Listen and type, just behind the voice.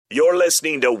You're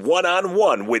listening to One on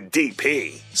One with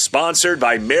DP, sponsored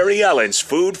by Mary Ellen's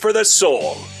Food for the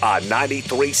Soul on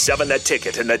 93.7 The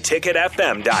Ticket and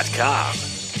theticketfm.com.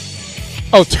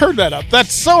 Oh, turn that up.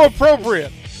 That's so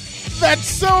appropriate. That's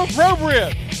so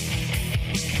appropriate.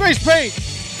 Face paint.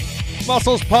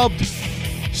 Muscles pumped.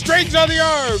 Straightens on the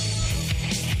arms.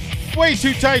 Way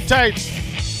too tight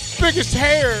tights. Biggest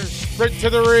hair. Sprint to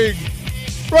the ring.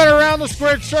 Run around the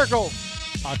squared circle.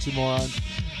 Oxymoron.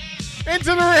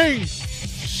 Into the ring.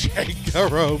 Shake the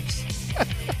ropes.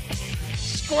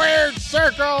 Squared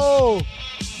circle.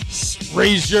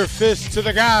 Raise your fist to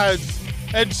the gods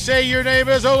and say your name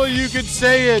as only you can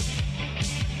say it.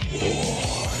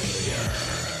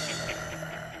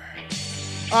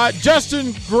 Warrior.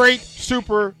 Justin, great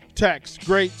super text.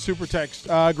 Great super text.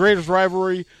 Greatest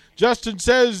rivalry. Justin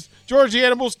says Georgie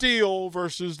Animal Steel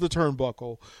versus the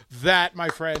Turnbuckle. That, my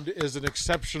friend, is an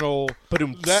exceptional.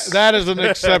 That is an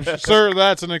exception, sir.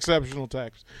 That's an exceptional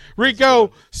text.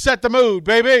 Rico, set the mood,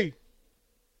 baby.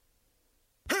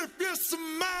 If you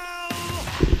smell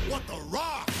what the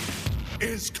Rock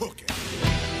is cooking.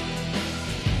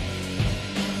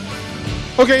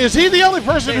 Okay, is he the only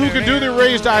person who can do the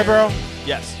raised eyebrow?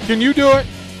 Yes. Can you do it?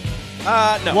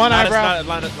 No. One eyebrow?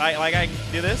 Like I can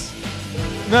do this?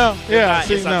 No. Yeah.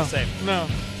 It's not the same. No.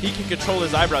 He can control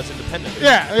his eyebrows independently.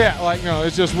 Yeah. Like, no,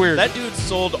 it's just weird. That dude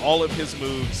sold all of his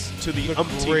moves to the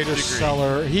umpteenth greatest degree.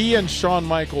 seller. He and Shawn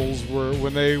Michaels were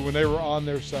when they were on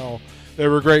their cell. They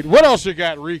were great. What else you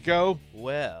got, Rico?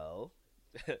 Well,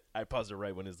 I paused it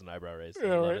right when it's an eyebrow raise.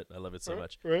 Yeah, I love right. it. I love it so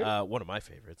much. Right. One of my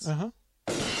favorites. Uh-huh.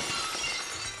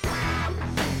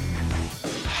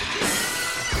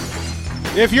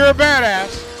 If you're a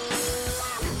badass,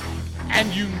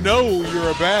 and you know you're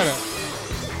a badass,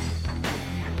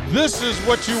 this is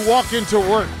what you walk into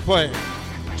work playing.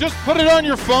 Just put it on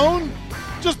your phone.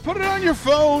 Just put it on your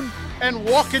phone and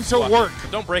walk into work.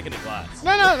 Don't break any glass.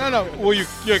 No. Well, you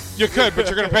could, but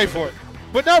you're going to pay for it.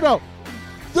 But no.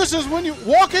 This is when you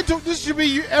walk into. This should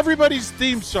be everybody's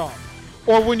theme song.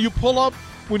 Or when you pull up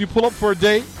for a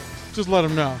date, just let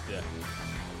them know. Yeah.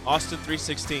 Austin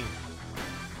 3:16.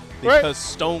 Right. Because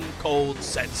Stone Cold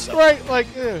said so. Right, right.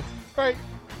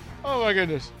 Oh my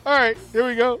goodness. All right, here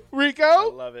we go. Rico. I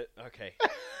love it. Okay.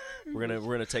 We're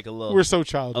gonna take a little. We're so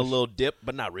childish. A little dip,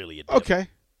 but not really a dip. Okay.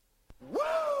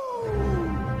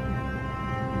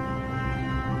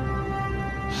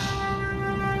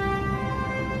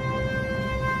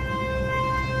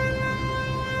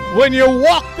 When you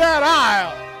walk that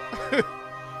aisle,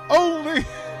 only.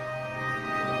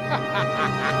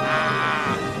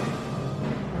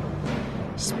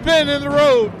 Spin in the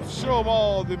road, show them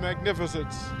all the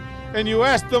magnificence. And you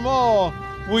ask them all,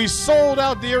 we sold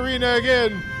out the arena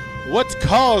again. What's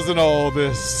causing all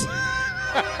this?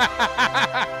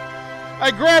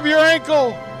 I grab your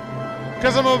ankle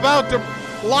because I'm about to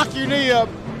lock your knee up.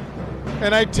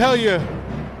 And I tell you,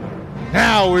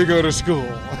 now we go to school.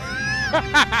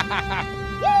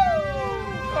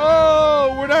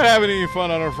 Oh, we're not having any fun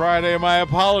on a Friday. My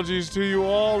apologies to you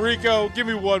all. Rico, give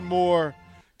me one more.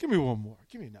 Give me one more.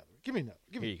 Give me another. Give me another.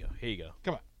 Here you go.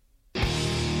 Come on.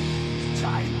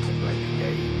 Time to play the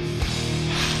game.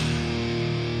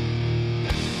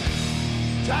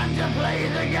 Time to play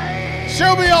the game.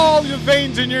 Show me all your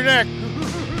veins in your neck.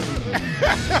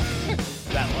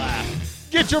 That laugh.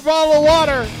 Get your bottle of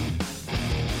water.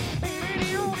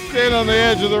 Stand on the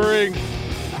edge of the ring.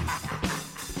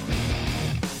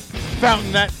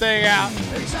 Fountain that thing out.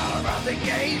 It's all about the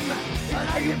game and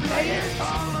how you play it. It's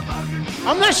all about the game.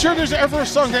 I'm not sure there's ever a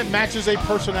song that matches a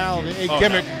personality, a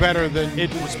gimmick better than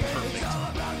It was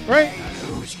perfect. right?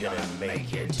 Who's gonna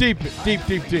make it? Deep.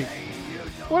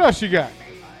 What else you got?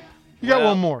 You got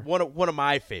one more. One of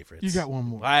my favorites. You got one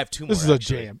more. I have two more. This is a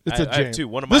actually. jam. It's I a jam. I have two.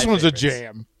 One of my this one's favorites. a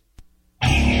jam.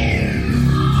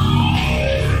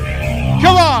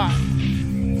 Come on.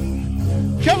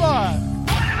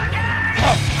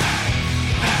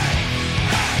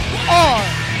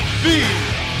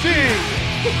 RVT.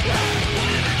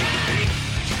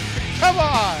 Come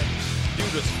on.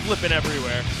 Dude was flipping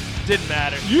everywhere. Didn't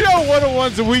matter. You know one of the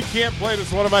ones that we can't play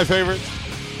that's one of my favorites?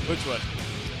 Which one?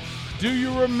 Do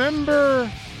you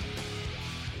remember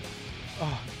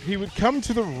he would come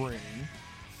to the ring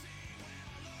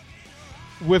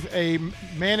with a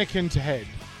mannequin's head.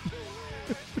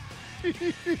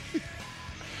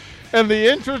 And the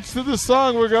entrance to the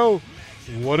song would go,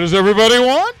 "What does everybody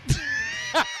want?"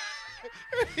 And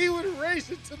he would raise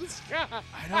it to the sky.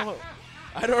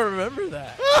 I don't remember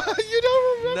that. You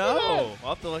don't remember No, that? I'll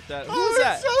have to look that. Who Oh, was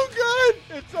that? it's so good.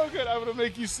 It's so good. I'm gonna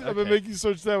make you. I'm gonna make you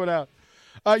search that one out.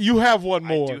 You have one I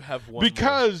more. do have one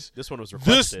because more. This one was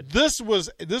requested. This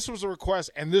was a request,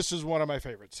 and this is one of my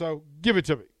favorites. So give it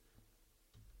to me.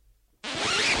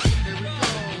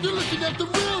 You're looking at the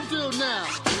real deal now.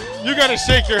 You got to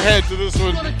shake your head to this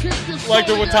one, like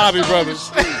the Watabe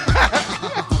brothers.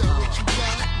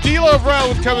 D'Lo Brown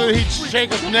would come in and he'd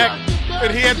shake his neck,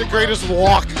 and he had the greatest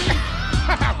walk.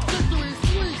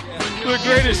 The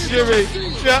greatest shimmy.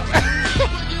 Yeah.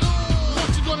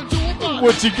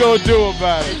 What you gonna do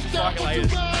about it? Walking like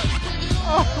this. He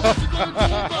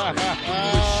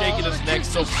was shaking his neck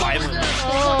so violently.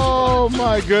 Oh,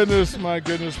 my goodness, my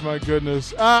goodness, my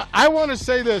goodness. I want to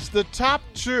say this. The top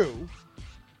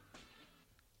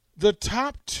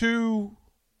two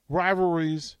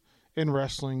rivalries in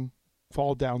wrestling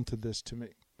fall down to this to me.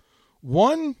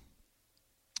 One,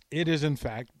 it is, in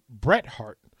fact, Bret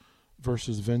Hart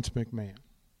versus Vince McMahon.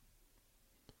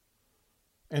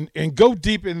 And go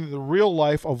deep into the real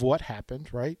life of what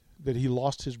happened, right? That he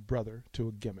lost his brother to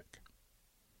a gimmick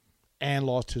and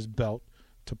lost his belt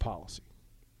to policy.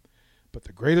 But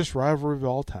the greatest rivalry of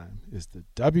all time is the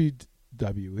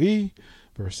WWE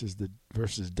versus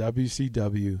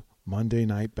WCW Monday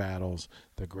Night Battles,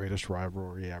 the greatest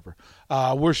rivalry ever.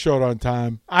 We're short on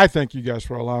time. I thank you guys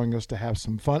for allowing us to have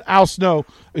some fun. Al Snow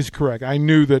is correct. I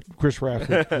knew that Chris Raff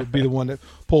would be the one that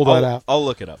pulled that out. I'll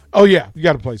look it up. Oh, yeah. You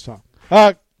got to play a song.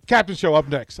 Captain Show up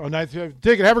next on 93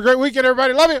 Ticket. Have a great weekend,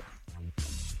 everybody. Love you.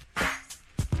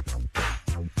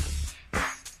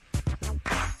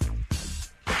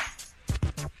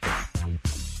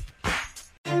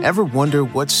 Ever wonder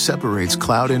what separates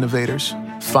cloud innovators?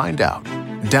 Find out.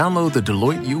 Download the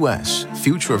Deloitte US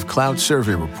Future of Cloud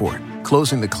Survey Report,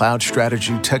 closing the cloud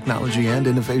strategy, technology, and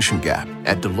innovation gap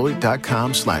at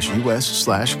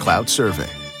Deloitte.com/US/cloud survey.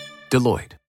 Deloitte.